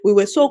We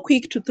were so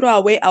quick to throw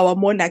away our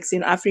monarchs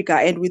in Africa,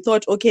 and we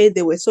thought, okay,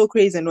 they were so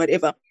crazy and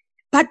whatever.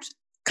 But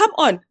come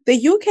on,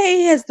 the UK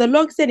has the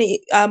long-standing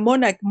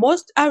monarch.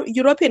 Most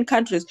European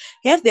countries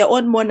have their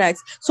own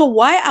monarchs. So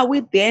why are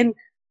we then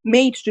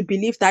made to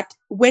believe that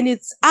when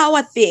it's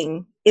our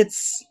thing,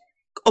 it's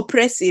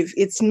oppressive,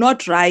 it's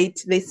not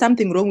right, there's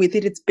something wrong with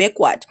it, it's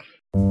backward?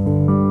 Good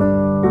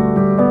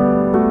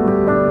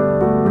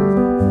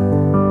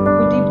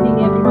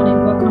evening, everyone,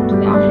 and welcome to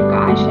the Africa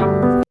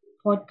Aisha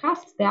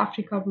podcast, The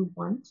Africa We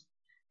Want.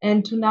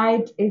 And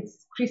tonight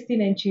it's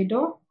Christine and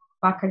Chido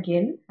back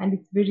again, and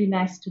it's very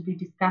nice to be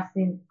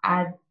discussing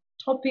a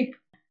topic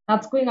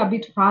that's going a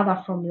bit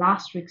further from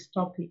last week's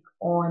topic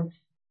on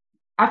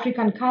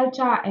African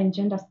culture and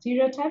gender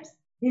stereotypes.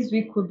 This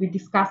week we'll be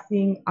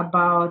discussing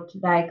about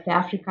like the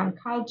African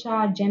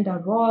culture,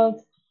 gender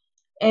roles,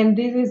 and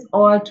this is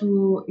all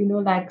to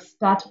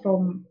start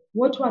from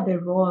what were the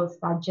roles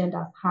that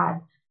genders had,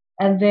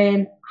 and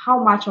then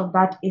how much of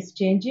that is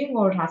changing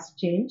or has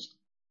changed,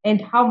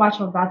 and how much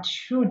of that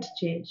should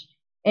change,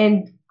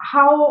 and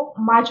how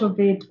much of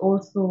it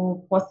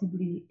also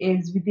possibly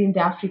is within the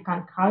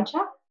African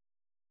culture,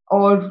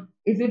 or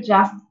is it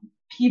just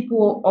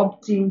people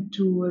opting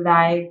to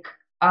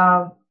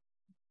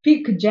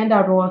pick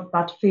gender roles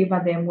that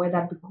favor them,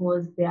 whether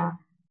because they are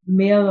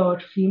male or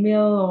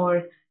female,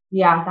 or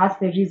yeah, that's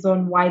the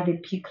reason why they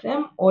pick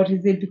them, or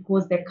is it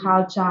because the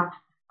culture,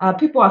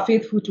 people are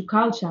faithful to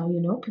culture,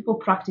 people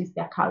practice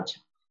their culture.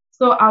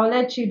 So I'll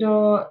let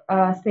Chido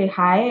say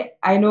hi.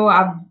 I know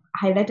I've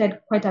highlighted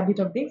quite a bit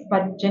of things,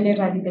 but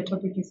generally the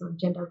topic is on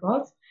gender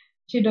roles.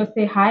 Chido,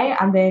 say hi,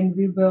 and then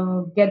we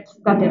will get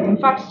started. In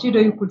fact,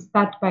 Chido, you could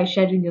start by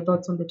sharing your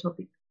thoughts on the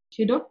topic.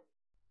 Chido?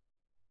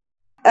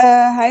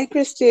 Hi,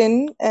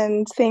 Christian,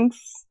 and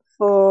thanks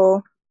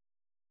for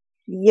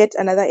yet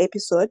another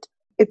episode.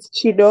 It's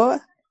Chido,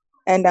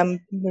 and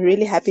I'm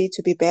really happy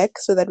to be back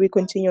so that we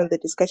continue on the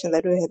discussion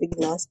that we were having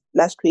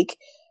last week.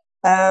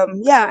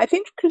 I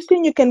think,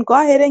 Christine, you can go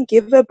ahead and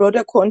give a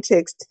broader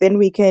context, then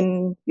we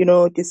can,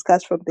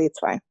 discuss from there. It's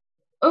fine.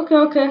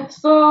 Okay.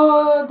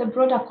 So the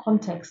broader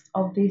context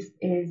of this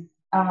is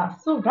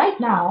so right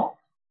now,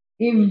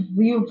 if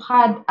you've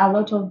had a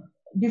lot of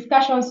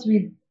discussions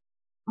with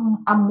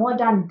a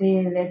modern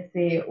day, let's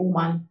say,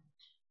 woman,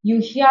 you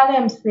hear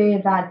them say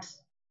that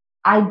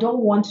I don't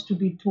want to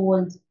be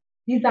told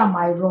these are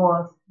my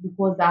roles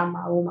because I'm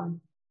a woman.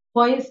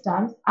 For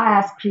instance, I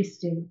as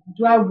Christian,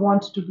 do I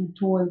want to be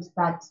told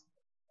that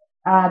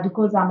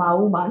because I'm a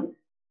woman,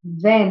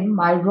 then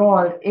my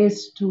role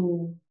is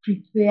to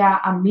prepare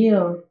a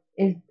meal,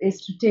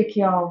 is to take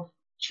care of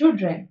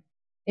children,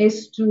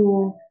 is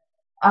to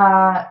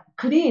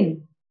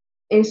clean,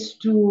 is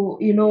to,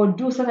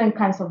 do certain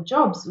kinds of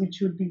jobs which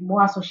would be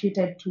more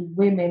associated to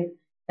women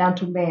than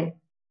to men.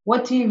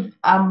 What if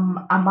I'm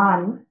a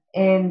man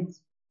and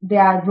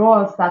there are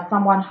roles that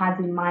someone has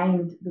in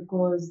mind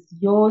because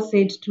you're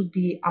said to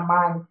be a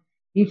man?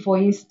 If, for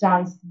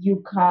instance,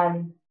 you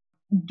can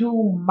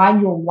do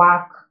manual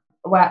work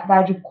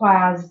that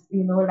requires,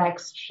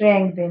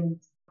 strength, and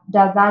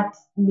does that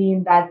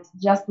mean that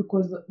just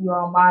because you're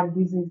a man,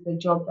 this is the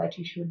job that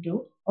you should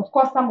do? Of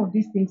course, some of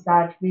these things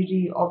are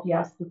very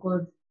obvious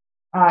because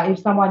if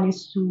someone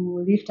is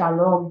to lift a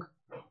log,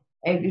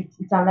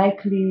 it's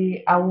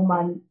unlikely a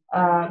woman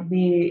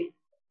may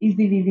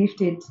easily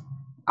lift it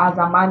as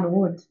a man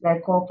would,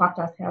 like all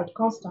factors held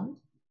constant.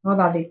 Not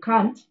that they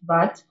can't,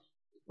 but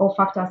all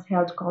factors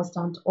held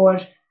constant. Or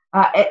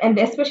and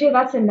especially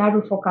that's a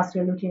narrow focus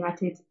you're looking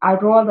at it, a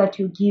role that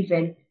you're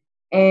given,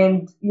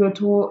 and you're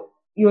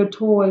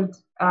told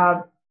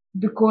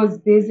because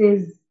this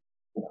is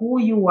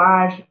who you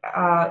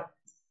are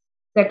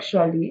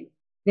sexually,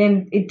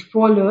 then it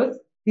follows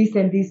this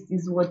and this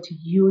is what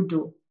you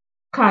do.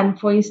 Can,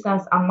 for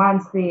instance, a man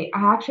say,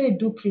 I actually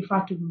do prefer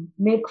to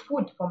make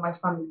food for my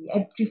family.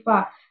 I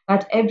prefer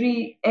that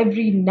every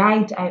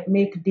night I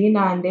make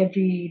dinner, and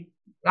every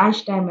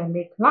lunchtime I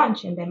make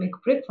lunch, and I make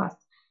breakfast.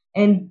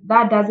 And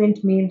that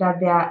doesn't mean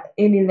that they are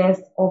any less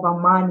of a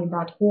man in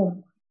that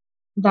home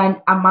than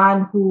a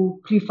man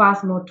who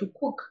prefers not to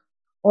cook.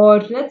 Or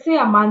let's say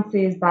a man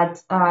says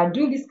that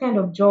doing this kind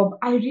of job,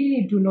 I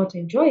really do not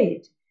enjoy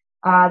it.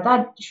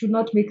 That should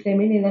not make them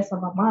any less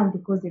of a man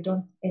because they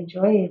don't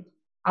enjoy it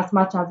as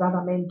much as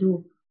other men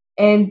do.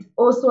 And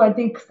also, I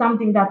think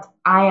something that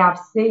I have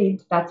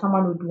said that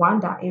someone would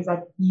wonder is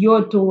that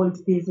you're told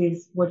this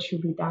is what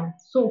should be done.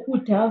 So who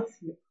tells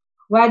you?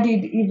 Where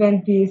did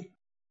even these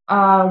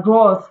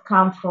roles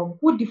come from?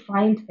 Who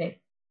defined them?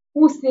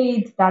 Who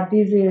said that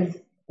this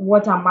is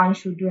what a man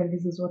should do and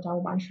this is what a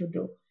woman should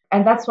do?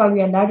 And that's why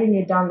we are narrowing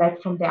it down,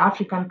 like from the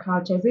African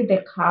culture. Is it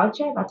the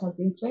culture that has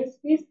influenced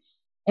this?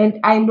 And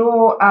I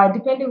know,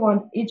 depending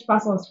on each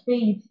person's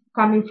faith,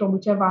 coming from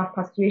whichever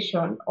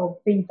persuasion of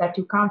faith that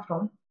you come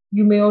from,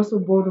 you may also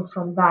borrow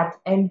from that.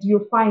 And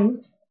you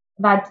find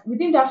that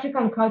within the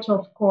African culture,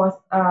 of course,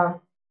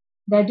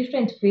 there are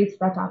different faiths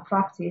that are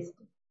practiced,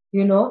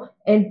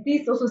 and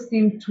these also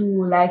seem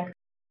to like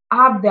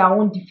have their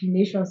own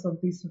definitions of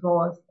these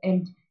roles.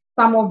 And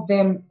some of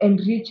them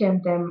enrich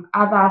them,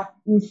 others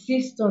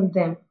insist on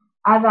them,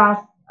 others,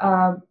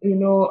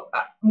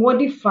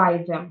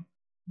 modify them.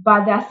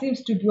 But there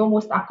seems to be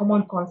almost a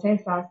common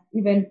consensus,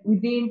 even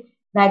within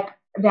like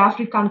the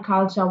African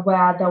culture,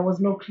 where there was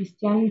no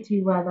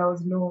Christianity, where there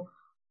was no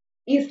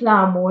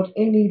Islam or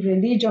any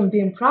religion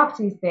being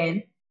practiced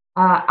then,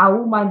 a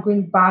woman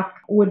going back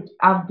would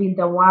have been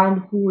the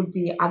one who would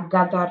be a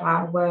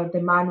gatherer, where the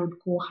man would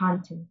go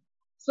hunting.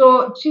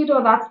 So,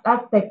 Chido,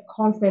 that's the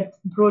concept,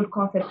 broad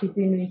concept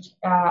within which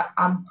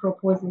I'm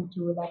proposing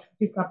to like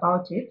speak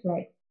about it,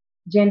 like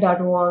gender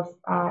roles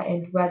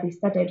and where they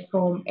started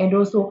from, and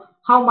also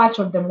how much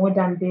of the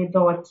modern day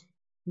thought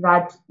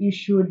that you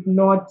should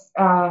not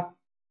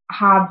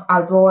have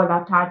a role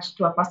attached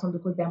to a person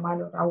because they're a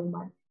man or a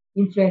woman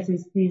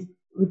influences this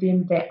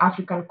within the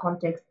African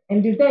context?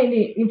 And is there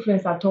any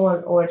influence at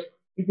all, or is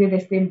it the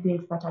same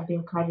things that are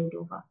being carried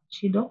over?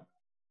 Chido?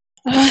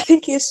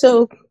 Thank you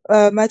so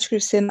much,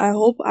 Christian. I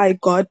hope I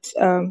got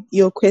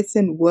your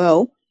question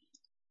well.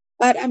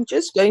 But I'm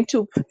just going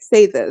to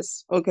say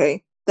this,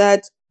 okay,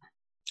 that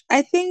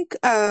I think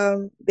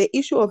the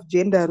issue of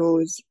gender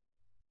roles,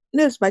 in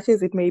as much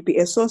as it may be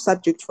a sore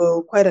subject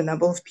for quite a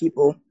number of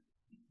people,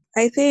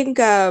 I think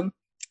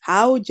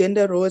how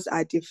gender roles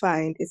are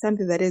defined is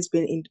something that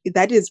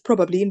that is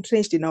probably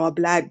entrenched in our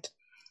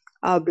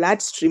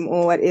bloodstream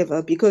or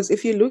whatever. Because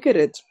if you look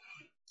at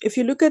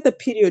the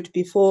period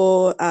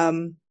before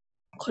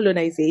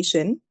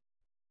colonization,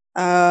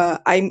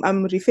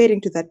 I'm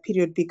referring to that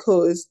period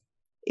because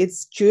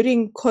it's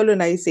during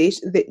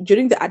colonization,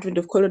 during the advent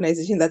of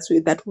colonization. That's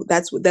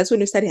when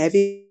we started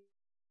having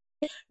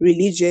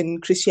religion,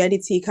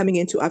 Christianity coming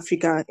into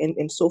Africa,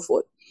 and so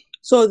forth.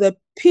 So the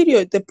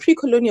period, the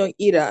pre-colonial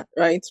era,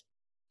 right,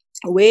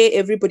 where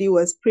everybody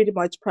was pretty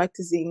much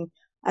practicing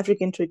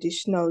African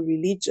traditional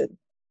religion,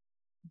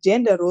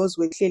 gender roles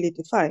were clearly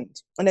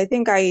defined. And I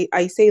think I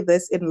say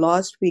this in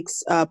last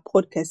week's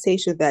podcast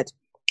session that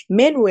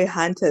men were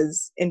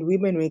hunters and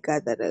women were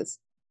gatherers.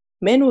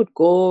 Men would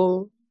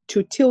go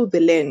to till the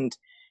land,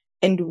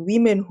 and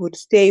women would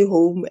stay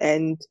home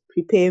and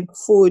prepare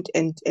food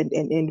and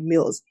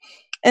meals.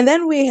 And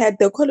then we had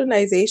the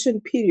colonization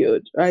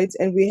period, right?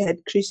 And we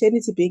had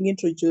Christianity being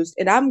introduced.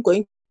 And I'm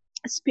going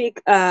to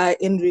speak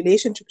in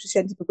relation to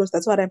Christianity because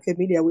that's what I'm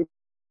familiar with.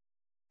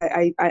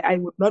 I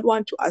would not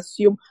want to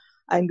assume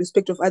in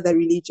respect of other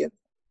religions.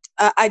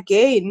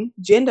 Again,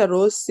 gender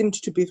roles seemed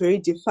to be very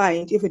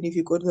defined, even if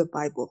you go to the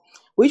Bible,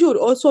 which would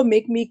also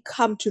make me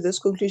come to this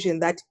conclusion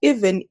that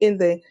even in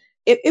the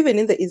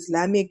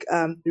Islamic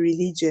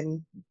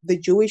religion, the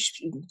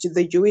Jewish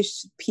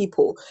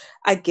people,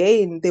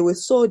 again, they were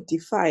so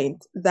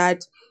defined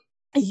that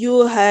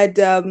you had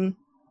Cain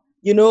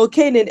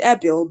and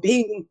Abel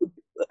being,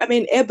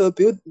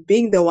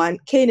 being the one,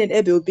 Cain and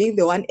Abel being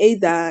the one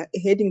either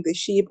heading the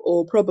sheep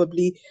or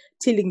probably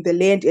tilling the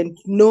land, and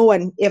no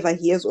one ever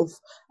hears of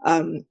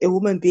a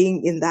woman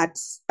being in that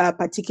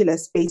particular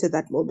space at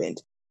that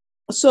moment.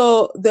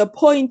 So the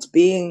point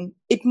being,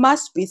 it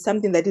must be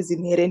something that is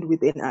inherent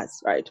within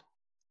us, right?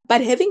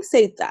 But having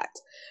said that,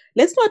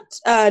 let's not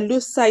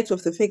lose sight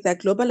of the fact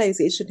that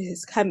globalization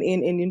has come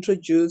in and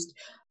introduced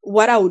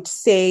what I would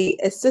say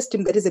a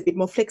system that is a bit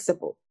more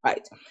flexible,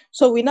 right?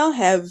 So we now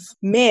have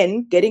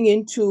men getting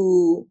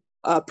into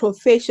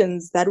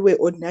professions that were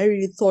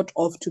ordinarily thought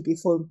of to be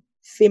for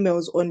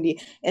females only.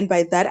 And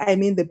by that, I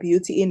mean the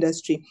beauty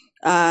industry,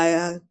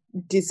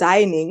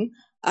 designing,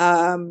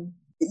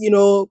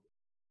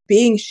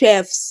 being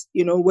chefs,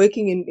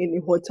 working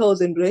in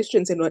hotels and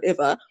restaurants and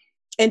whatever.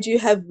 And you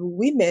have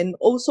women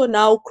also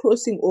now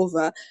crossing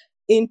over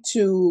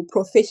into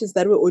professions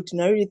that were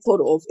ordinarily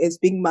thought of as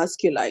being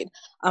masculine.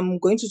 I'm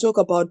going to talk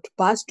about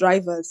bus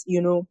drivers,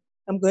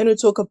 I'm going to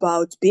talk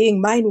about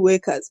being mine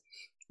workers.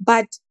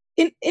 But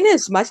in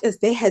as much as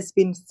there has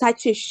been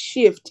such a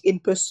shift in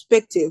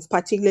perspective,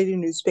 particularly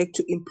in respect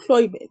to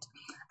employment,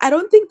 I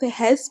don't think there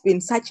has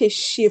been such a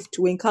shift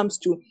when it comes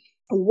to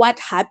what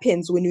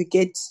happens when we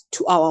get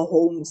to our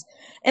homes.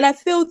 And I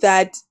feel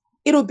that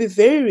it'll be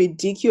very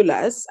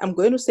ridiculous. I'm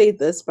going to say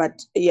this,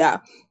 but yeah,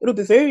 it'll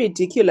be very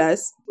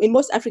ridiculous in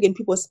most African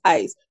people's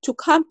eyes to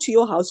come to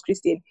your house,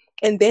 Christine,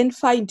 and then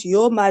find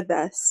your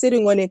mother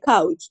sitting on a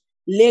couch,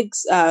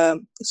 legs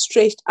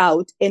stretched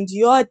out, and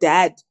your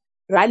dad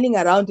running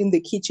around in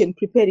the kitchen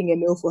preparing a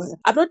meal for her.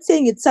 I'm not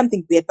saying it's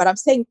something bad, but I'm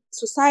saying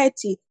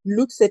society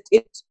looks at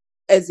it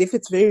as if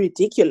it's very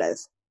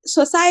ridiculous.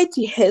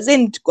 Society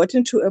hasn't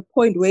gotten to a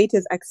point where it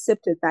has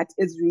accepted that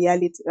as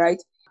reality,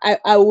 right?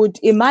 I would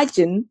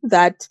imagine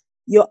that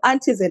your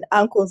aunties and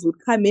uncles would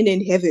come in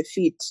and have a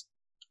fit,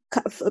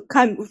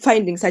 come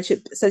finding such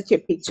a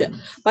picture.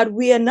 But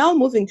we are now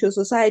moving to a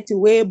society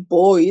where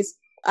boys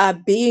are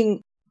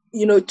being,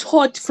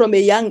 taught from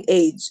a young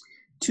age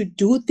to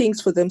do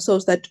things for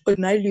themselves that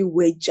ordinarily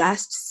were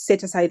just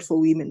set aside for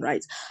women,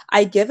 right?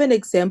 I gave an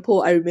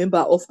example, I remember,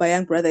 of my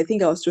young brother. I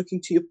think I was talking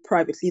to you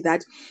privately,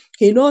 that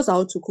he knows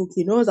how to cook,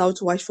 he knows how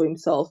to wash for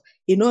himself,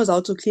 he knows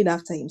how to clean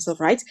after himself,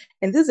 right?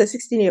 And this is a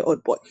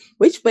 16-year-old boy,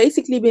 which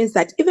basically means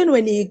that even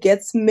when he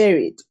gets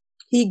married,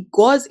 he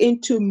goes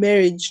into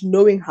marriage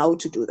knowing how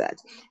to do that.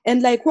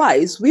 And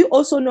likewise, we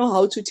also know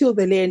how to till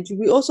the land.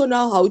 We also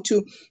know how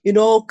to,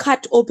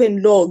 cut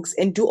open logs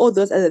and do all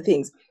those other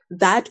things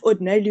that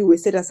ordinarily were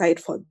set aside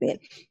for men,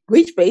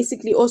 which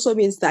basically also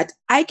means that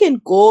I can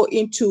go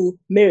into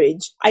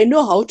marriage. I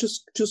know how to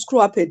screw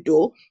up a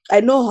door. I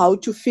know how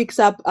to fix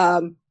up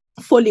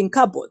falling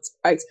cupboards,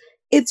 right?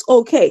 It's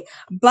okay.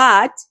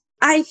 But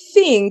I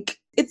think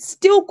it's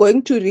still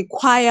going to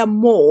require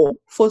more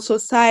for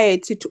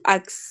society to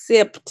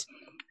accept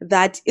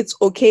that it's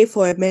okay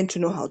for a man to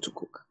know how to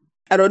cook.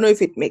 I don't know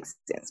if it makes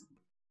sense.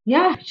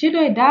 Yeah,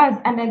 Shido, it does.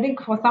 And I think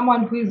for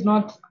someone who is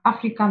not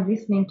African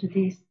listening to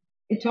this,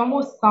 it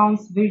almost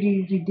sounds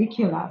very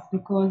ridiculous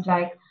because,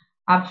 like,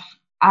 I've,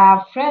 I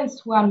have friends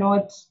who are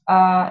not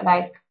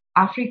like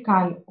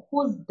African,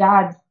 whose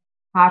dads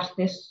are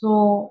the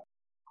so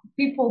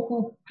people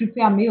who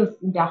prepare meals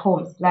in their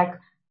homes. Like,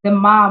 the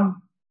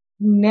mom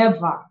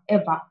never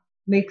ever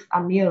makes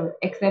a meal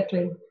except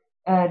when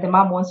the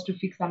mom wants to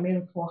fix a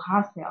meal for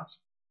herself.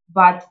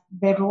 But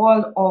the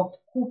role of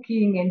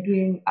cooking and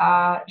doing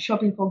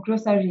shopping for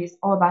groceries,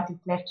 all that is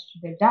left to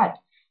the dad.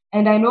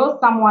 And I know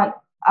someone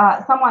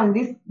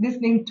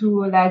listening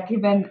to, like,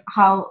 even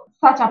how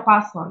such a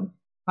person,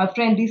 my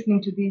friend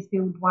listening to this, they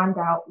would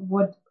wonder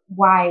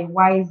why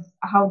is,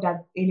 how does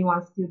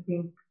anyone still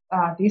think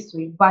this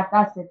way? But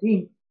that's the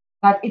thing,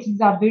 that it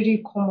is a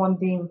very common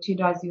thing,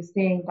 Chido, as you're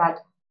saying, that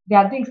there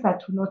are things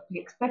that will not be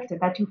expected.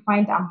 That you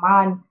find a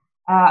man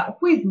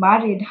who is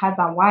married, has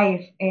a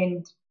wife,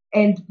 and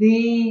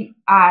they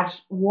are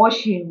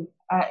washing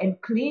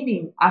and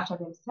cleaning after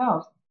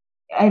themselves,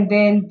 and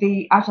then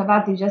they after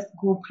that they just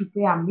go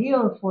prepare a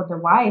meal for the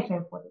wife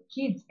and for the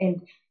kids,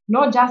 and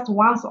not just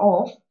once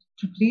off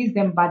to please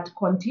them, but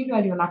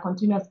continually, on a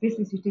continuous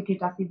basis. You take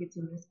it as if it's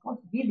your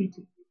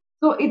responsibility.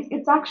 So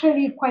it's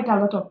actually quite a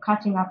lot of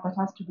catching up that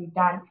has to be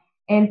done.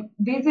 And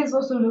this is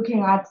also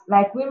looking at,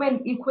 like,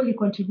 women equally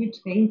contribute to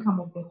the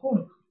income of the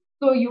home.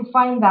 So you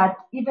find that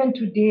even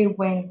today,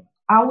 when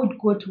I would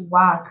go to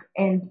work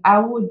and I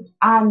would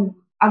earn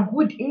a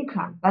good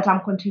income that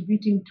I'm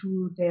contributing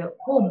to the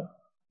home,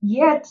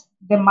 yet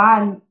the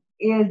man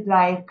is,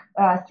 like,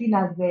 seen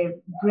as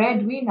the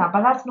breadwinner.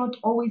 But that's not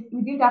always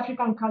within the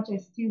African culture.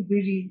 It's still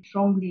very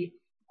strongly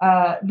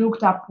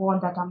looked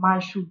upon that a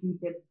man should be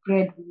the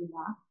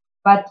breadwinner.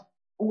 But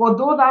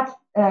although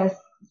that's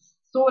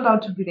sold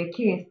out to be the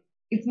case,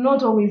 it's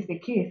not always the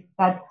case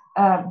that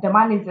the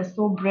man is the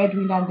sole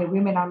breadwinner and the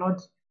women are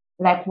not,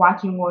 like,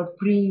 working or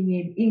bringing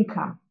in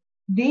income.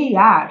 They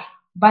are,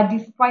 but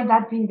despite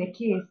that being the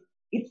case,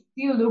 it's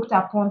still looked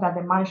upon that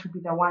the man should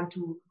be the one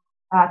to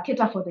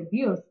cater for the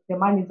bills. The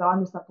man is the one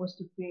who's supposed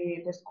to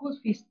pay the school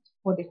fees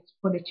for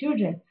the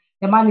children.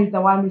 The man is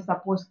the one who's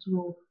supposed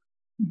to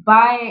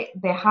buy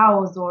the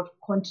house, or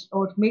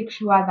make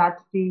sure that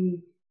they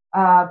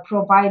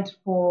provide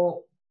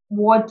for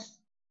what,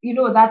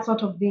 that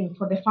sort of thing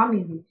for the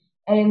family.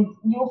 And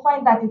you'll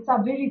find that it's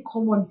a very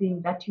common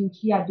thing that you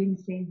hear being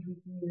said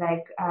within,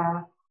 like,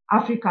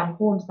 African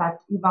homes, that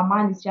if a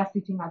man is just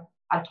sitting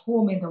at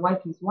home and the wife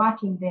is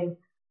working, then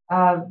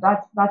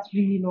that's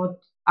really not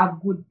a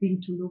good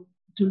thing to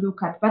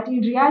look at. But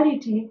in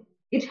reality,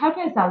 it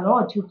happens a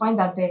lot. You find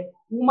that the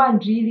woman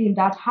really in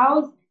that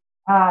house,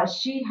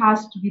 she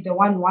has to be the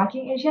one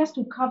working and she has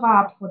to cover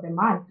up for the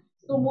man.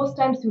 So most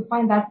times you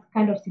find that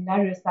kind of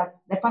scenarios that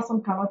the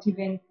person cannot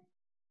even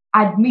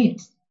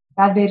admit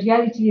that the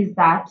reality is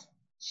that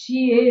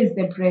she is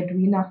the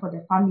breadwinner for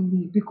the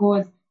family,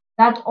 because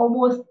that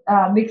almost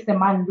makes the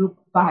man look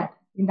bad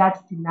in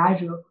that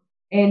scenario.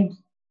 And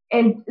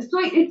and so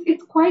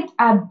it's quite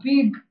a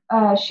big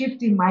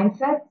shift in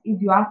mindset,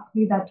 if you ask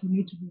me, that will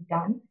need to be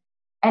done.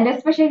 And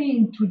especially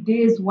in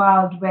today's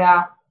world,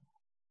 where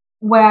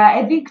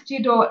I think,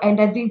 Chido,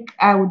 and I think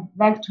I would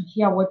like to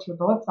hear what your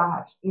thoughts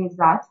are, is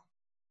that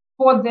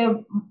for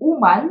the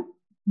woman,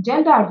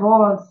 gender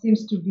role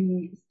seems to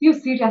be still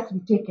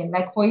seriously taken.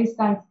 Like, for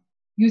instance,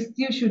 you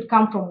still should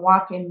come from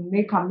work and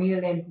make a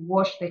meal and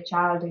wash the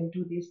child and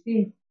do these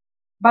things.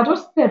 But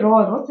what's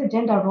the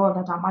gender role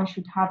that a man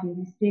should have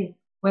in this day,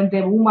 when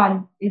the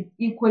woman is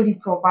equally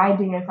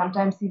providing and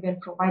sometimes even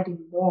providing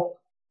more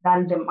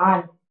than the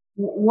man?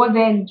 What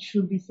then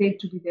should be said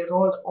to be the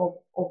role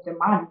of the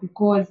man?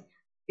 Because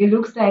it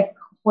looks like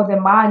for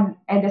the man,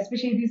 and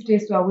especially these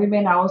days where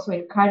women are also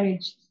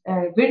encouraged,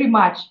 very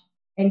much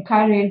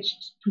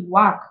encouraged to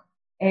work,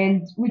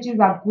 and which is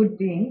a good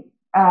thing,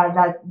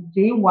 that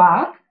they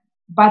work.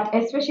 But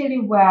especially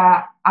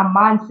where a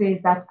man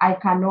says that I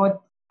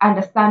cannot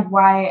understand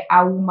why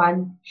a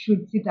woman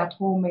should sit at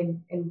home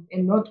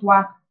and not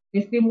work,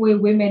 the same way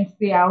women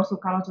say I also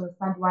cannot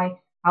understand why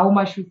a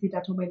woman should sit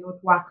at home and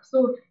not work.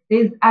 So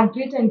there's a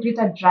greater and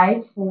greater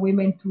drive for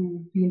women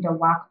to be in the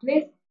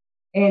workplace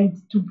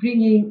and to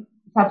bring in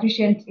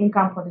sufficient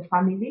income for the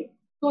family.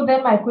 So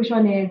then my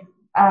question is,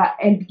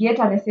 and yet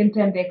at the same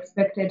time they're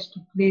expected to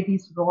play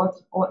these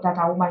roles, or that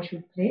a woman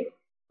should play.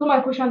 So my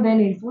question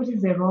then is, what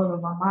is the role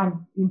of a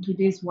man in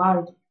today's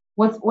world?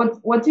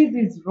 What is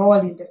his role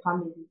in the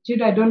family?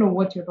 Chido, I don't know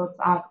what your thoughts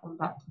are on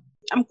that.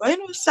 I'm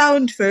going to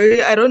sound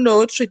very, I don't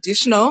know,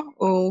 traditional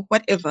or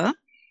whatever,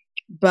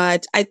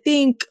 but I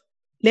think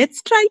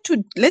let's try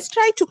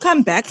to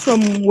come back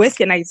from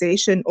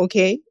westernization,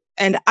 okay,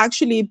 and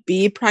actually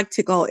be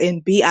practical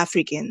and be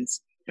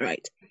Africans,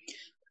 right?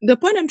 The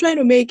point I'm trying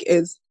to make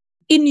is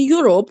in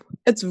Europe,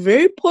 it's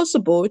very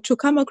possible to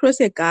come across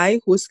a guy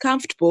who's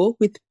comfortable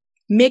with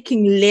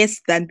making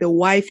less than the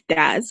wife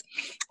does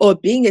or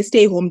being a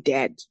stay-home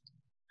dad.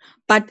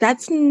 But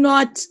that's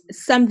not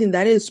something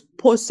that is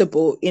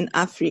possible in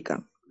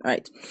Africa,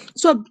 right?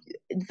 So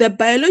the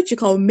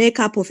biological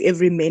makeup of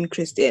every man,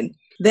 Christian,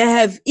 they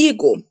have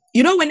ego.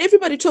 You know, when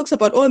everybody talks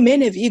about, oh,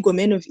 men have ego,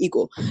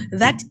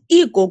 that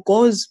ego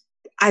goes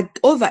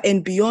over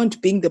and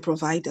beyond being the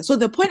provider. So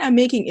the point I'm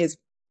making is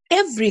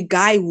every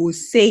guy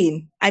who's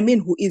sane,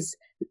 who is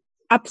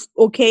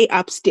okay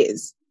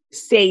upstairs,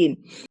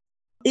 sane,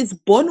 is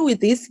born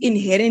with this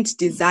inherent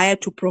desire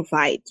to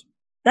provide.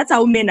 That's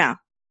how men are.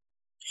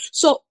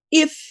 So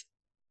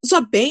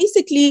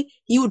basically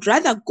he would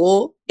rather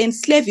go and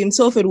slave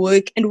himself at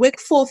work and work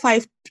 4,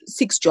 5,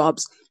 6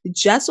 jobs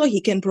just so he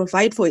can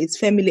provide for his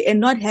family and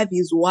not have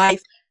his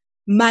wife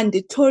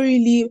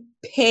mandatorily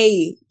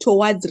pay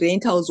towards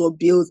rentals or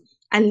bills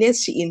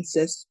unless she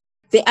insists.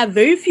 There are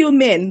very few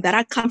men that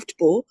are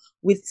comfortable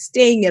with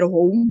staying at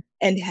home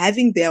and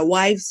having their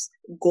wives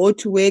go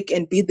to work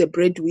and be the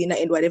breadwinner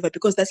and whatever,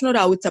 because that's not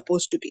how it's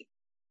supposed to be.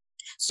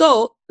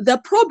 So the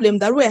problem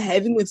that we're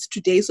having with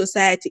today's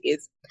society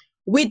is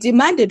we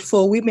demanded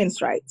for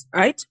women's rights,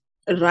 right?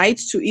 Right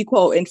to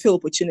equal and fair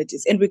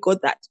opportunities, and we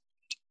got that.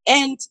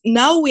 And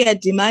now we are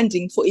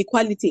demanding for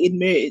equality in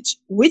marriage,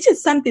 which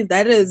is something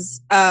that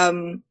is,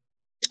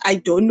 I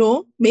don't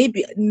know,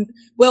 maybe,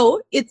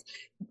 well, it's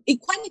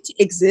equality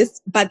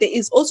exists, but there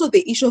is also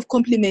the issue of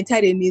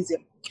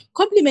complementarianism.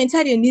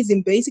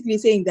 Complementarianism basically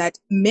saying that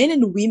men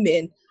and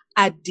women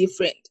are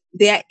different.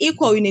 They are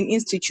equal in an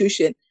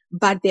institution,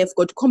 but they've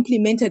got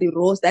complementary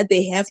roles that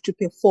they have to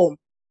perform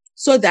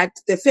so that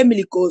the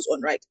family goes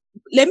on, right?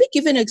 Let me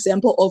give an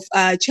example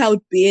of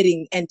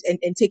childbearing and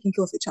taking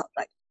care of the child,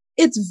 right?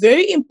 It's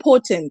very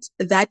important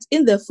that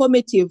in the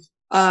formative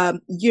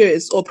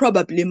years or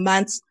probably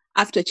months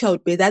after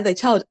childbirth, that the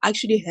child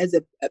actually has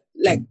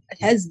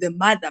has the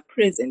mother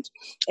present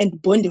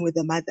and bonding with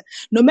the mother.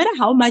 No matter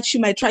how much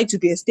you might try to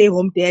be a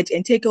stay-home dad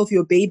and take care of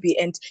your baby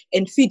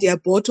and feed her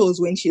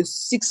bottles when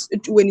she's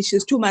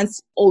 2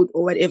 months old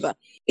or whatever,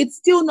 it's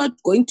still not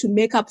going to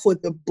make up for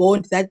the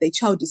bond that the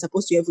child is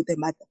supposed to have with the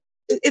mother.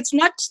 It's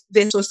not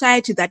the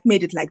society that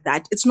made it like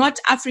that. It's not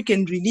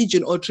African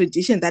religion or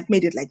tradition that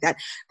made it like that.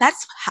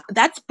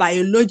 That's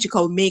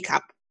biological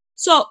makeup.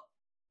 So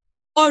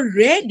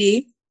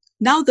already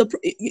now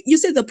you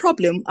say the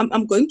problem.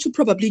 I'm going to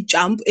probably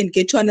jump and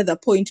get to another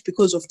point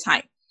because of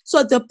time.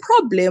 So the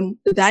problem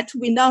that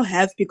we now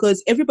have,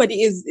 because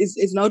everybody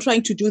is now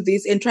trying to do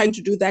this and trying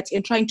to do that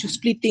and trying to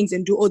split things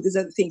and do all these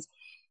other things,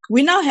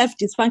 we now have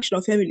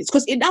dysfunctional families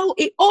because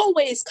it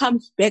always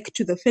comes back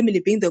to the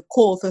family being the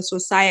core of a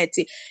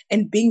society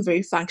and being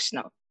very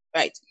functional,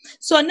 right?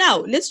 So now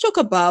let's talk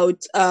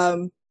about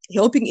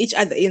helping each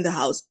other in the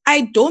house.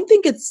 I don't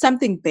think it's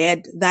something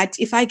bad that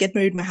if I get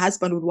married, my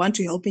husband would want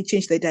to help me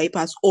change the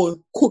diapers or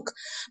cook,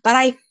 but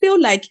I feel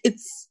like it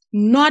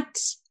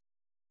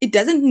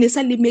doesn't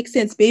necessarily make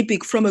sense, maybe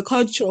from a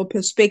cultural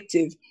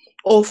perspective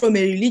or from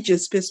a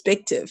religious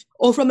perspective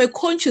or from a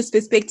conscious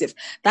perspective,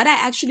 that I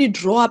actually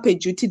draw up a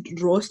duty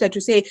roster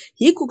to say,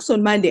 he cooks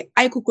on Monday,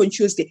 I cook on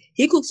Tuesday,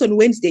 he cooks on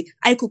Wednesday,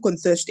 I cook on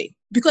Thursday.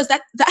 Because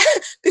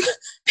because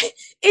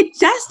it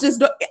just does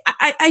not,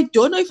 I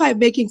don't know if I'm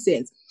making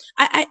sense.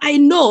 I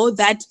know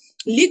that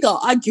legal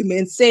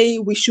arguments say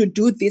we should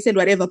do this and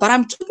whatever, but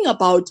I'm talking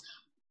about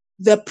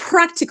the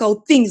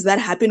practical things that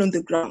happen on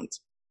the ground.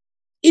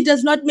 It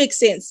does not make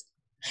sense.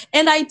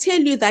 And I tell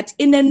you that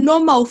in a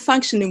normal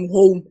functioning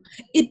home,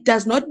 it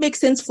does not make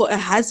sense for a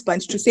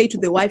husband to say to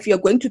the wife, you're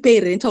going to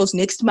pay rentals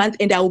next month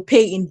and I will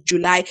pay in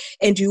July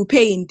and you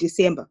pay in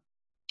December.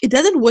 It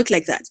doesn't work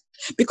like that,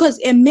 because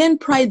a man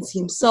prides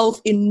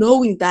himself in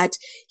knowing that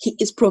he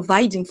is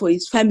providing for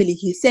his family.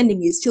 He's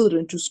sending his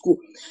children to school.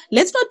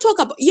 Let's not talk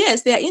about,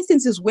 yes, there are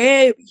instances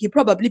where he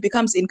probably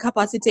becomes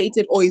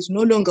incapacitated or is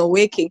no longer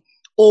working,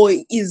 or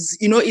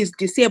is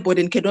disabled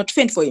and cannot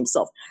fend for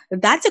himself.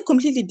 That's a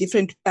completely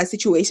different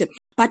situation.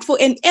 But for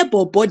an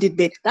able-bodied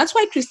man, that's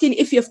why, Christine,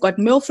 if you've got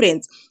male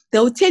friends,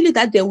 they'll tell you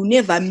that they will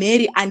never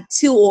marry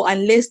until or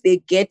unless they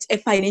get a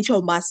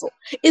financial muscle.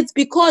 It's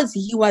because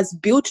he was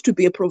built to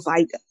be a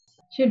provider.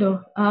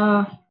 Chido,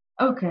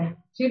 okay.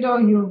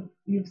 Chido,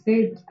 you've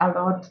said a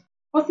lot.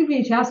 Possibly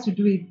it has to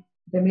do with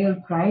the male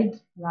pride,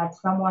 that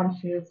someone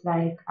feels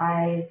like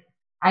I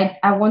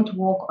want to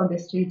walk on the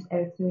street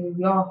and say,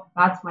 yo,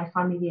 that's my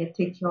family, I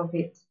take care of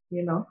it,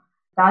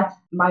 That's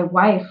my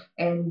wife,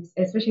 and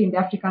especially in the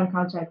African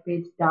culture, I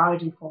paid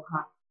dowry for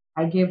her.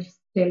 I gave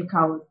 10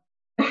 cows.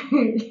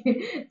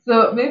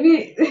 So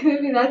maybe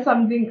that's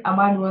something a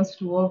man wants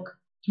to walk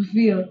to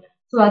feel,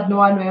 so that no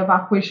one will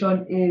ever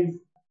question his,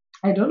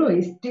 I don't know,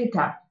 his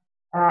status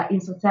in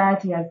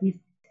society as this.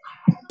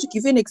 To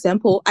give you an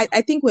example,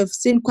 I think we've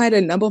seen quite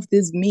a number of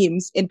these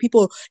memes and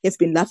people have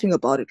been laughing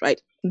about it,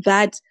 right?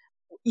 That,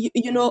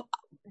 you know,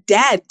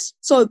 dad.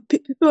 So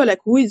people are like,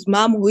 who is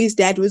mom? Who is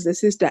dad? Who is the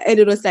sister? And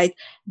it was like,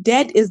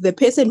 dad is the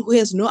person who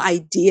has no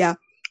idea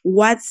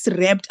what's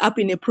wrapped up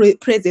in a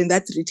present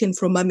that's written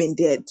from mom and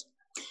dad.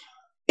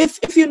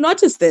 If you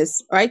notice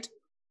this, right,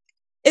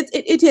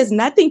 it has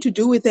nothing to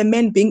do with a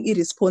man being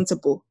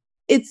irresponsible.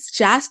 It's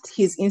just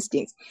his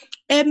instincts.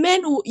 A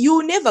man,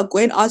 you never go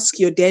and ask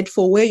your dad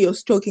for where your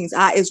stockings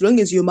are as long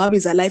as your mom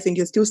is alive and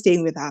you're still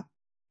staying with her.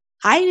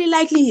 Highly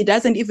likely he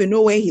doesn't even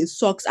know where his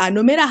socks are,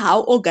 no matter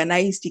how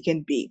organized he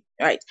can be,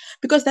 right?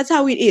 Because that's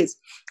how it is.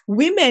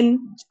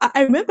 Women,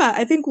 I remember,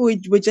 I think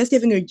we were just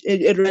having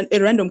a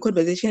random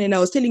conversation, and I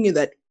was telling you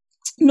that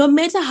no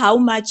matter how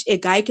much a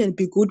guy can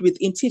be good with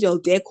interior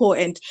decor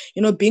and,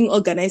 being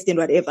organized and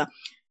whatever,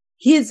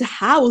 his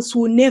house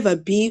will never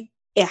be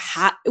a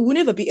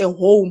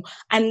home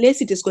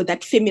unless it has got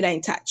that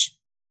feminine touch.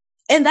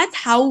 And that's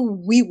how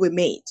we were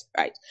made,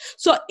 right?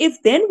 So if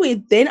then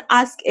we then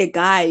ask a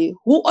guy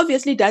who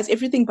obviously does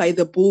everything by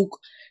the book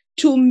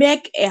to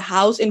make a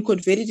house and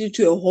convert it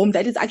into a home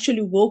that is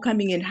actually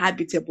welcoming and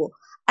habitable,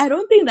 I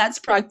don't think that's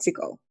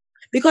practical.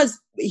 Because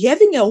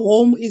having a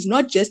home is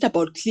not just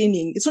about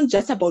cleaning. It's not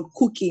just about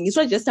cooking. It's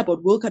not just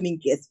about welcoming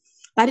guests,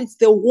 but it's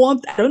the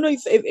warmth. I don't know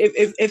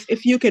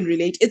if you can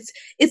relate. It's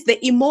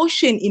the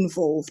emotion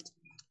involved,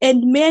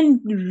 and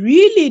men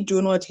really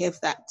do not have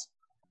that,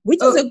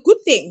 which is a good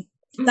thing.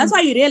 That's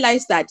why you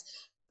realize that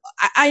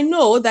I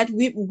know that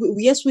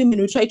we as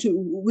women,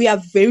 we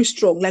are very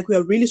strong, like we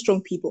are really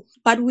strong people,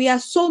 but we are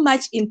so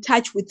much in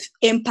touch with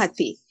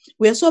empathy.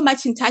 We are so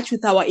much in touch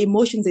with our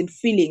emotions and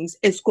feelings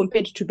as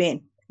compared to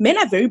men. Men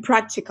are very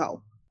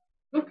practical.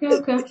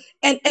 Okay.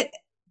 And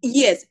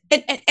yes,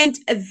 and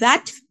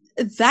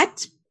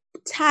that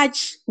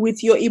touch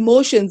with your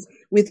emotions,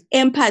 with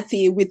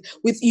empathy, with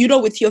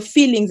your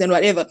feelings and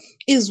whatever,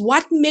 is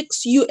what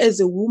makes you as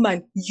a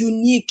woman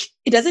unique.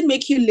 It doesn't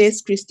make you less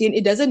Christian.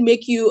 It doesn't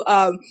make you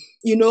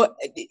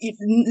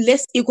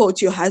less equal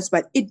to your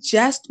husband. It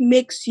just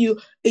makes you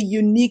a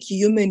unique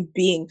human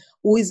being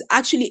who is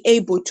actually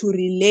able to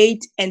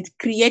relate and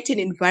create an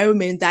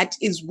environment that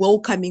is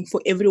welcoming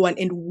for everyone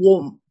and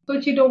warm. So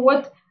Chido,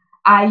 what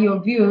are your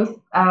views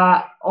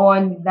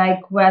on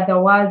like where the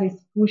world is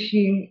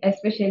pushing,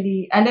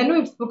 especially, and I know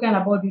you've spoken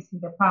about this in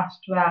the past,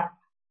 where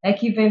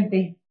like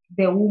even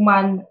the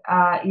woman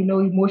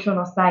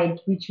emotional side,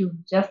 which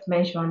you've just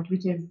mentioned,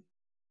 which is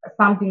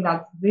something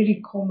that's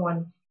very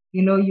common.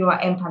 You are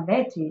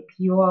empathetic,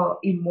 you are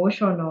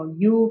emotional,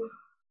 you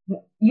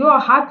are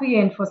happy,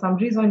 and for some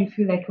reason you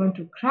feel like you want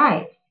to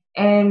cry,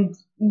 and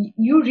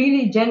you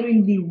really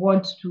genuinely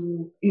want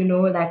to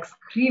like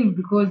scream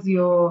because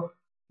you're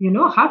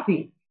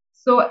happy.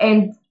 So,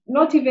 and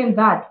not even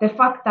that, the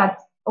fact that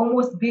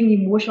almost being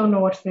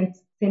emotional or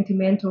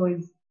sentimental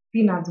is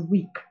seen as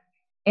weak,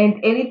 and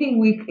anything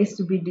weak is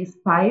to be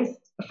despised.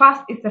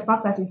 First, it's the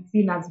fact that it's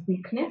seen as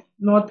weakness,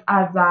 not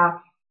as a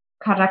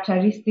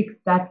characteristic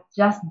that's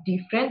just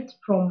different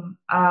from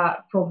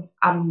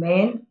a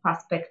man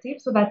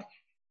perspective. So that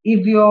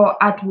if you're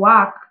at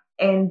work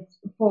and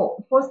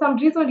for some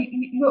reason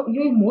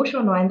you're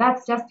emotional and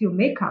that's just your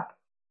makeup,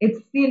 it's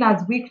seen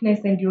as weakness,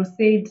 and you're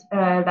said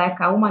like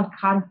a woman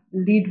can't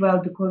lead well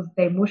because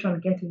the emotion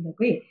gets in the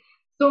way.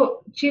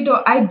 So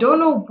Chido, I don't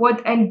know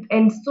what,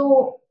 and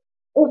so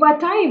over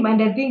time,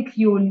 and I think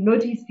you'll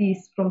notice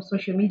this from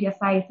social media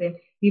sites, and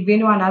if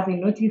anyone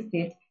hasn't noticed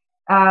it,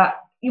 uh,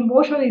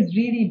 emotion is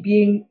really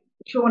being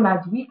shown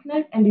as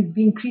weakness and is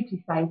being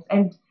criticized.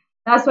 And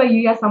that's why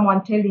you hear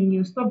someone telling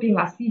you, stop being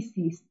a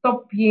sissy,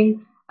 stop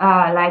being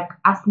like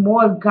a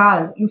small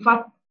girl. In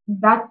fact,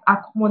 that's a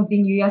common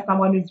thing. You hear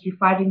someone who's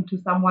referring to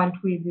someone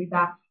who is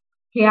either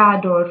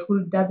scared or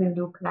who doesn't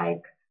look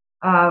like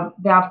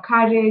they have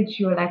courage.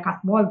 You're like a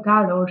small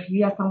girl, or you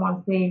hear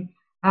someone saying,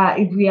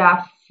 if we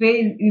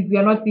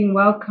are not being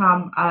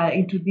welcome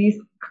into this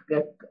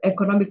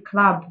economic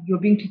club, you're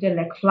being treated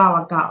like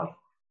flower girls.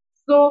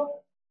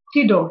 So,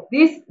 Chido,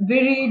 this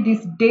very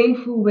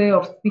disdainful way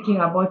of speaking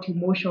about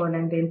emotion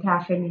and the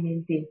entire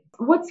feminine thing,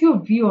 what's your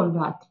view on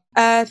that?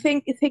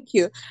 Thank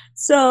you.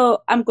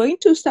 So I'm going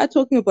to start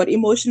talking about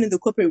emotion in the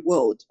corporate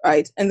world,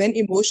 right? And then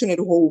emotion at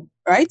home,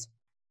 right?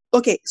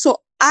 Okay,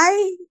 so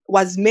I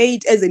was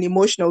made as an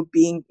emotional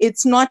being.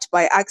 It's not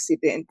by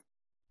accident,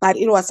 but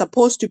it was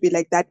supposed to be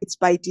like that. It's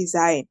by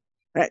design,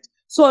 right?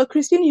 So,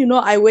 Christine,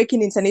 I work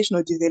in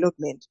international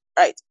development,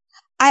 right?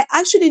 I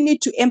actually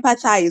need to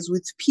empathize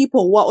with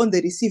people who are on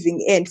the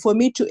receiving end for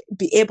me to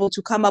be able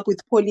to come up with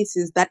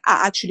policies that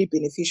are actually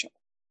beneficial.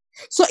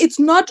 So it's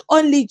not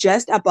only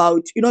just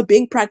about,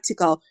 being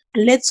practical.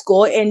 Let's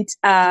go and,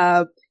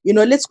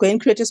 let's go and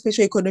create a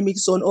special economic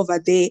zone over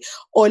there,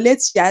 or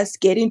let's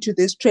just get into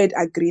this trade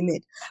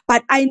agreement.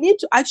 But I need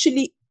to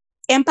actually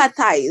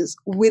empathize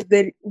with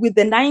the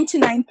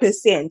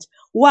 99%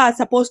 who are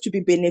supposed to be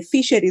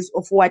beneficiaries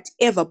of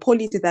whatever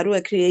policy that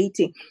we're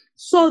creating,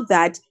 so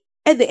that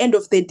at the end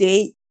of the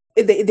day,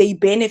 they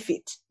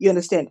benefit. You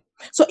understand?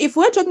 So if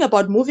we're talking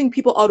about moving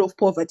people out of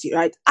poverty,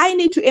 right, I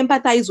need to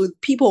empathize with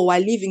people who are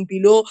living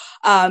below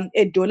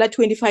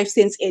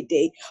 $1.25 a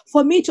day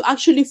for me to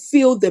actually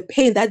feel the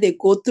pain that they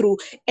go through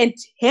and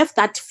have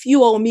that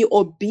fuel me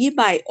or be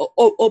my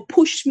or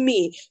push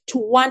me to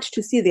want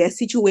to see their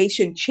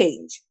situation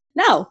change.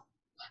 Now,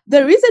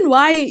 the reason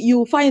why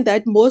you find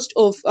that most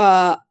of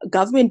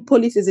government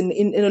policies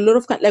in a lot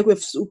of like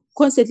we've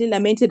constantly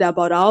lamented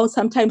about how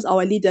sometimes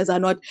our leaders are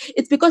not,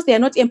 it's because they are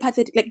not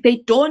empathetic, like they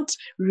don't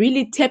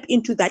really tap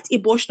into that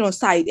emotional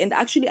side and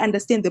actually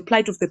understand the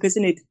plight of the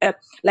person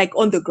like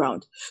on the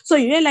ground. So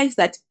you realize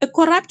that a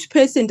corrupt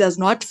person does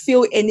not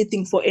feel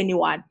anything for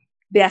anyone.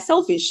 They are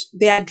selfish.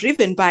 They are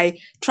driven by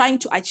trying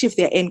to achieve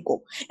their end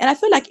goal. And I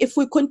feel like if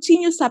we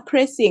continue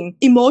suppressing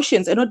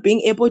emotions and not being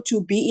able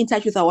to be in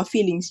touch with our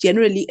feelings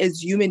generally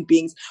as human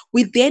beings,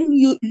 we then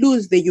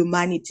lose the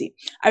humanity.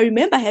 I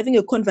remember having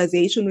a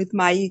conversation with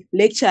my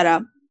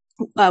lecturer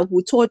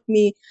who taught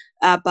me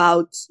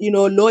about,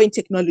 law and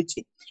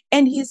technology.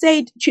 And he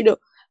said,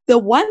 the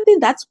one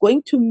thing that's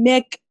going to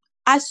make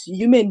us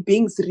human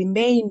beings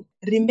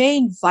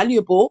remain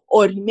valuable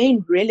or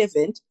remain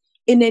relevant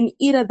in an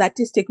era that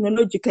is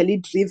technologically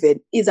driven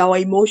is our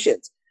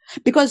emotions.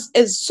 Because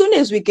as soon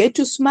as we get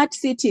to smart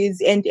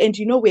cities and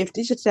we have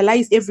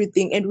digitalized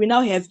everything, and we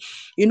now have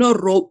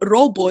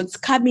robots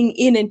coming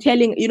in and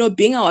telling,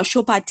 being our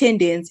shop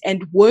attendants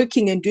and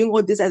working and doing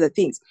all these other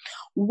things,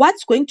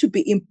 what's going to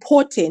be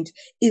important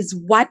is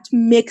what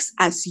makes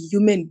us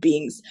human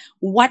beings,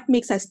 what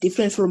makes us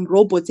different from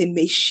robots and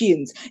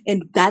machines,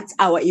 and that's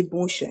our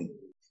emotion.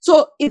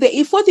 So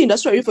the fourth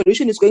industrial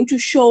revolution is going to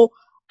show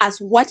us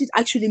what it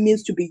actually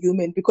means to be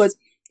human. Because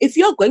if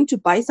you're going to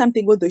buy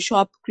something at the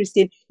shop,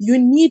 Christine, you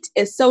need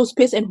a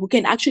salesperson who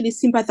can actually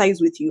sympathize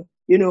with you.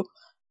 Do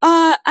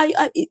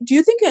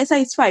you think you're a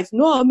size 5?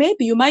 No,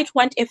 maybe you might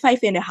want a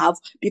 5.5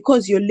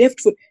 because your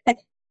left foot. Like,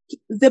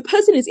 the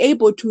person is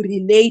able to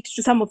relate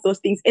to some of those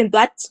things, and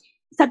that's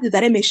something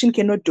that a machine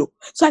cannot do.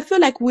 So I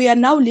feel like we are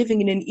now living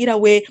in an era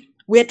where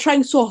we're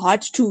trying so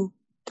hard to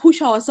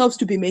push ourselves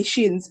to be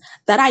machines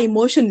that are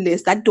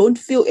emotionless, that don't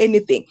feel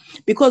anything,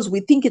 because we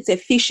think it's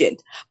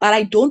efficient. But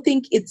I don't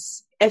think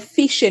it's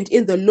efficient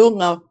in the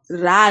longer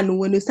run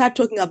when we start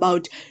talking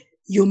about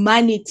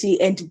humanity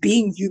and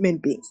being human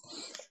beings.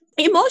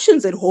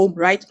 Emotions at home,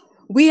 right?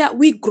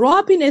 We grow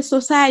up in a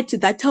society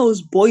that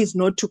tells boys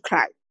not to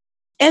cry.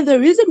 And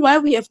the reason why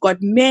we have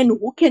got men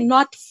who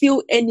cannot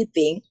feel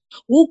anything,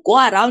 who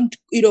go around,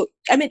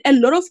 a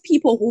lot of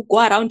people who go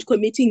around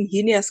committing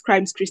heinous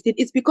crimes, Christine,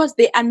 it's because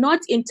they are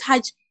not in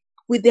touch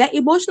with their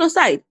emotional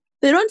side.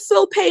 They don't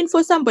feel pain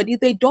for somebody.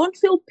 They don't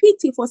feel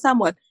pity for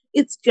someone.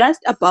 It's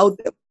just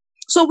about them.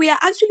 So we are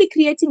actually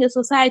creating a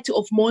society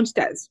of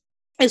monsters,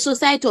 a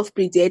society of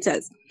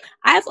predators.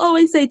 I've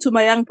always said to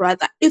my young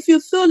brother, if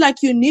you feel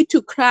like you need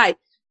to cry,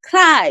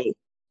 cry.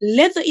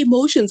 Let the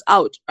emotions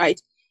out,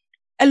 right?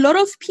 A lot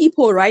of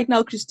people right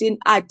now, Christine,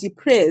 are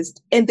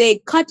depressed and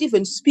they can't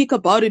even speak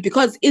about it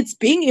because it's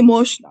being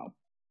emotional.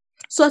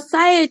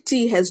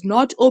 Society has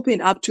not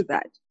opened up to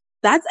that.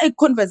 That's a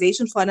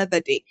conversation for another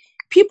day.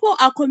 People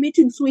are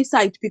committing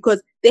suicide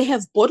because they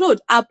have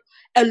bottled up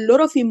a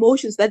lot of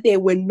emotions that they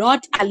were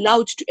not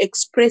allowed to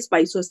express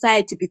by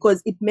society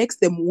because it makes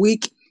them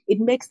weak, it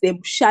makes them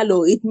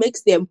shallow, it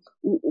makes them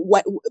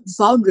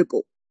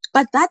vulnerable.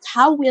 But that's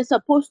how we are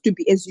supposed to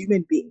be as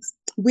human beings.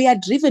 We are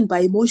driven by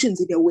emotions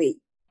in a way.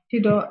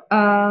 These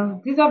are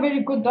very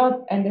good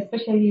thoughts, and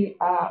especially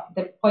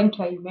the point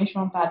where you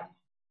mentioned that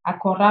a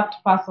corrupt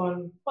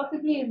person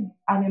possibly is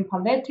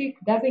unempathetic,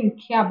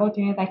 doesn't care about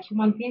any other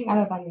human being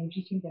other than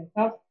enriching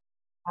themselves.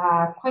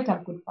 Quite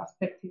a good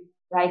perspective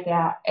right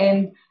there.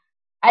 And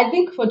I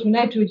think for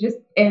tonight we'll just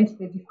end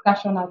the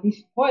discussion at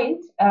this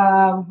point,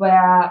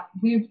 where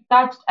we've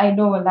touched, I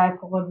know,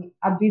 like on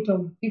a bit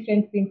of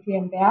different things here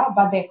and there,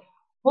 but the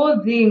whole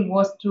thing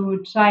was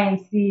to try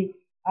and see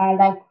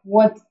like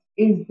what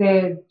is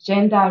the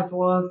gender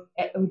roles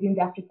within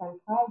the African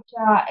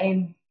culture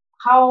and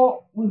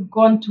how we've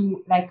gone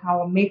to like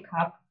our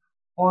makeup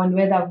on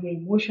whether we're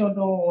emotional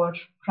or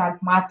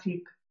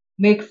pragmatic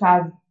makes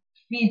us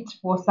fit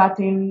for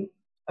certain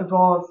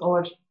roles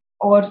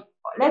or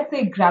let's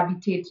say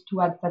gravitate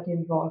towards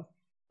certain roles.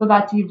 So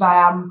that if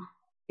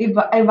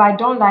I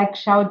don't like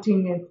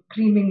shouting and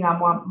screaming,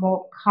 I'm a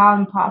more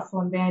calm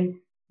person, then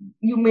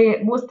you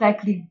may most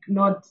likely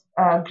not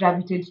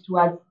gravitate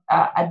towards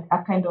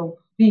a kind of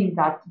being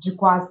that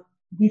requires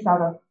these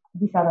other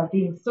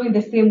things. So in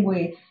the same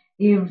way,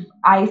 if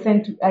I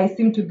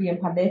seem to be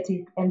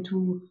empathetic and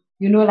to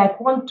like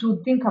want to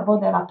think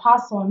about the other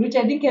person, which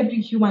I think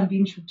every human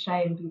being should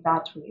try and be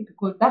that way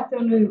because that's the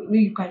only way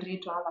you can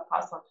relate to another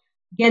person,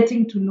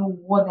 getting to know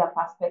what their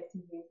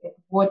perspective is and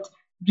what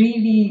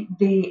really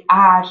they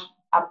are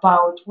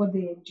about, what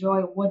they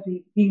enjoy, what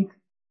they think.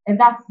 And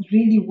that's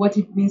really what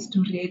it means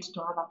to relate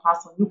to another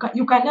person.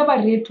 You can never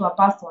relate to a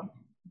person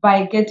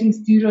by getting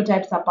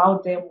stereotypes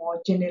about them or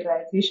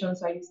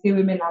generalizations where you say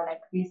women are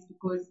like this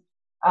because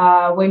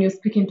when you're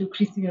speaking to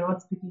Christy, you're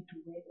not speaking to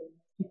women, you're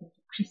speaking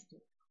to Christy.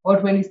 Or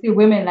when you say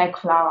women like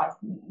flowers,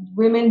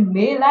 women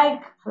may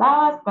like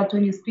flowers, but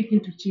when you're speaking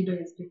to Chido,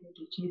 you're speaking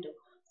to Chido.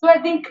 So I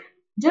think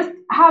just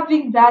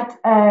having that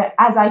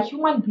as a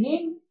human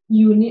being,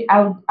 you need.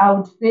 I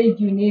would say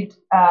you need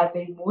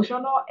the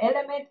emotional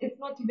element. It's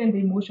not even the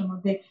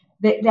emotional, the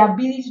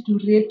ability to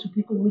relate to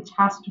people, which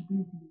has to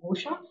be the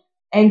emotion,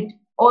 and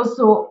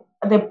also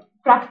the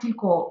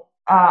practical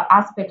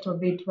aspect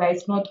of it, where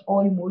it's not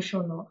all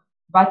emotional,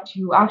 but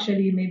you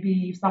actually,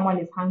 maybe if someone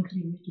is hungry,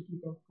 you need to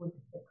give them food,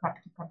 the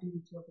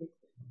practicability of it.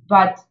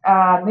 But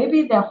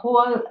maybe the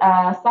whole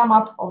sum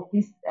up of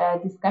this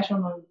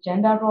discussion on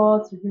gender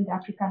roles within the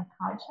African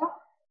culture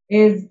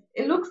is,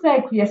 it looks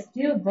like we are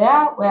still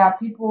there, where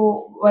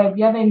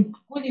we haven't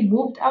fully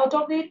moved out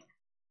of it,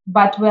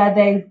 but where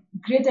there is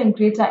greater and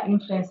greater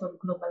influence of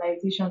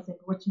globalizations, and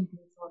watching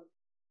things on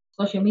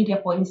social media,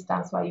 for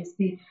instance, where you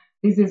see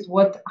this is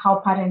what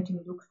how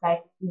parenting looks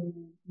like in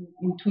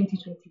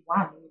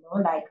 2021.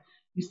 Like,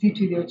 you sit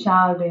with your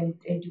child, and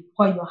you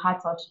pour your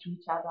hearts out to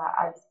each other,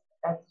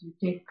 as you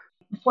take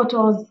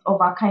photos of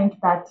a kind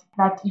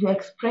that you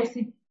express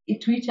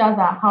it to each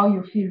other how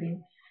you're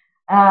feeling.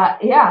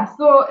 Yeah.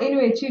 So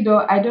anyway,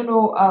 Chido, I don't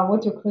know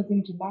what your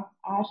closing remarks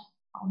are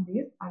on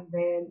this, and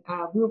then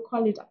we'll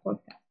call it a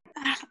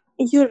podcast.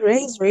 You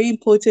raise very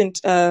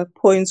important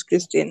points,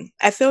 Christine.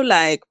 I feel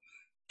like,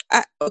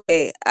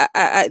 okay,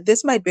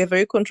 this might be a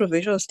very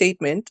controversial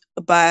statement,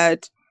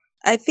 but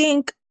I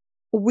think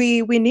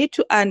we need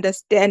to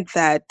understand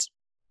that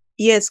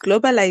yes,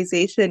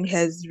 globalization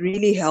has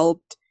really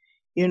helped,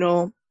 you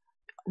know,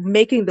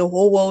 making the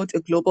whole world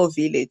a global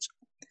village.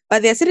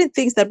 But there are certain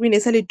things that we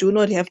necessarily do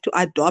not have to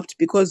adopt,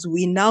 because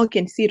we now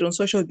can see it on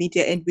social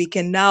media and we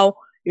can now,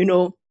 you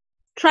know,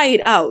 try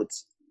it out.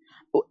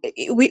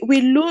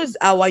 We lose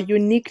our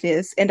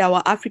uniqueness and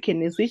our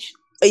Africanness, which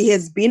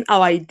has been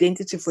our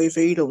identity for a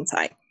very long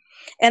time.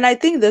 And I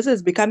think this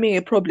is becoming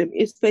a problem,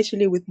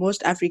 especially with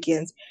most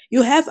Africans.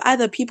 You have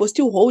other people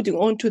still holding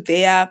on to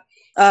their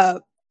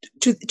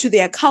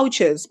their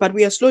cultures, but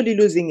we are slowly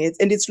losing it,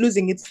 and it's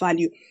losing its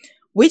value,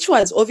 which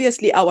was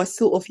obviously our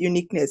seal of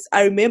uniqueness.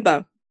 I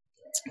remember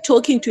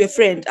talking to a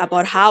friend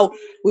about how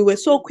we were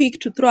so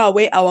quick to throw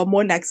away our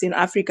monarchs in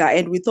Africa,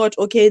 and we thought,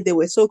 okay, they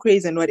were so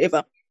crazy and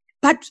whatever.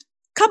 But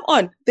come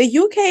on, the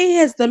UK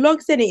has the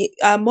long-standing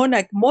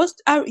monarch.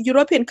 Most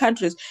European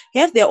countries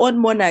have their own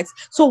monarchs.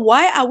 So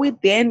why are we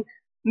then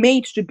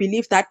made to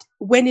believe that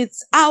when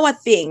it's our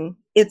thing,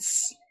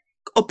 it's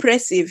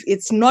oppressive,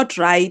 it's not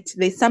right,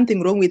 there's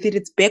something wrong with it,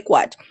 it's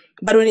backward?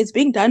 But when it's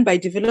being done by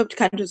developed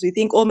countries, we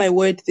think, oh my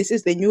word, this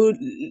is the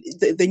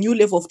new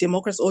level of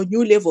democracy or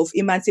new level of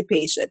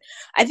emancipation.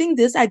 I think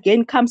this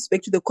again comes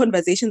back to the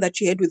conversation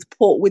that you had with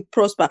Paul, with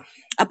Prosper,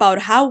 about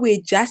how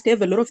we just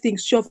have a lot of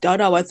things shoved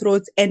down our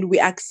throats and we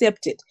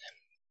accept it.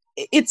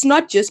 It's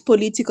not just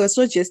political, it's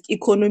not just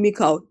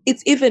economical,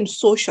 it's even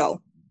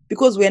social,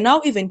 because we're now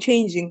even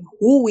changing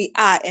who we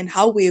are and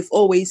how we've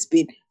always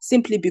been,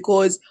 simply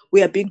because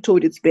we are being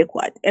told it's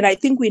backward. And I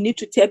think we need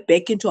to tap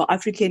back into our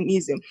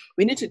Africanism.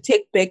 We need to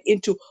take back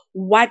into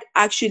what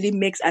actually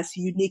makes us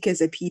unique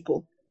as a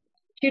people.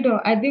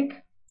 I think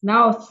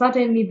now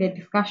certainly the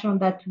discussion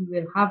that we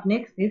will have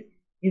next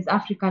is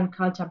African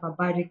culture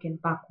barbaric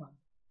and backward.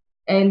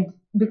 And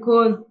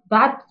because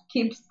that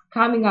keeps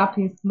coming up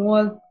in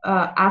small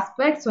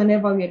aspects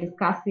whenever we are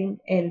discussing,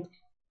 and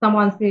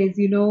someone says,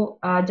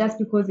 just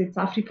because it's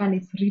African,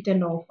 it's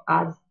written off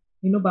as,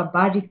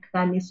 barbaric,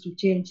 that needs to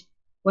change.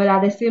 Well,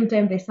 at the same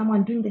time, there's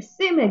someone doing the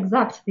same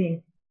exact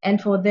thing,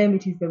 and for them,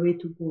 it is the way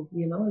to go.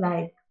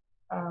 Like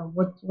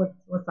what's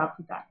up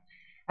with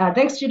that?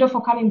 Thanks, Judo,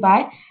 for coming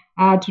by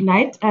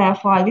tonight.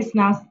 For our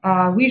listeners,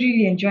 we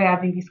really enjoy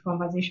having these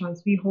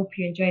conversations. We hope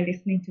you enjoy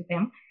listening to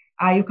them.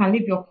 You can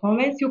leave your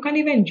comments. You can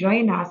even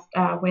join us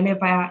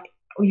whenever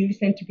you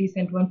listen to this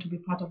and want to be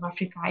part of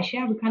Africa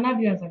iShare. We can have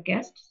you as a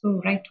guest,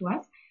 so write to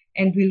us,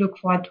 and we look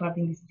forward to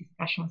having these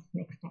discussions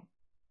next time.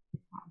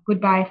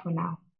 Goodbye for now.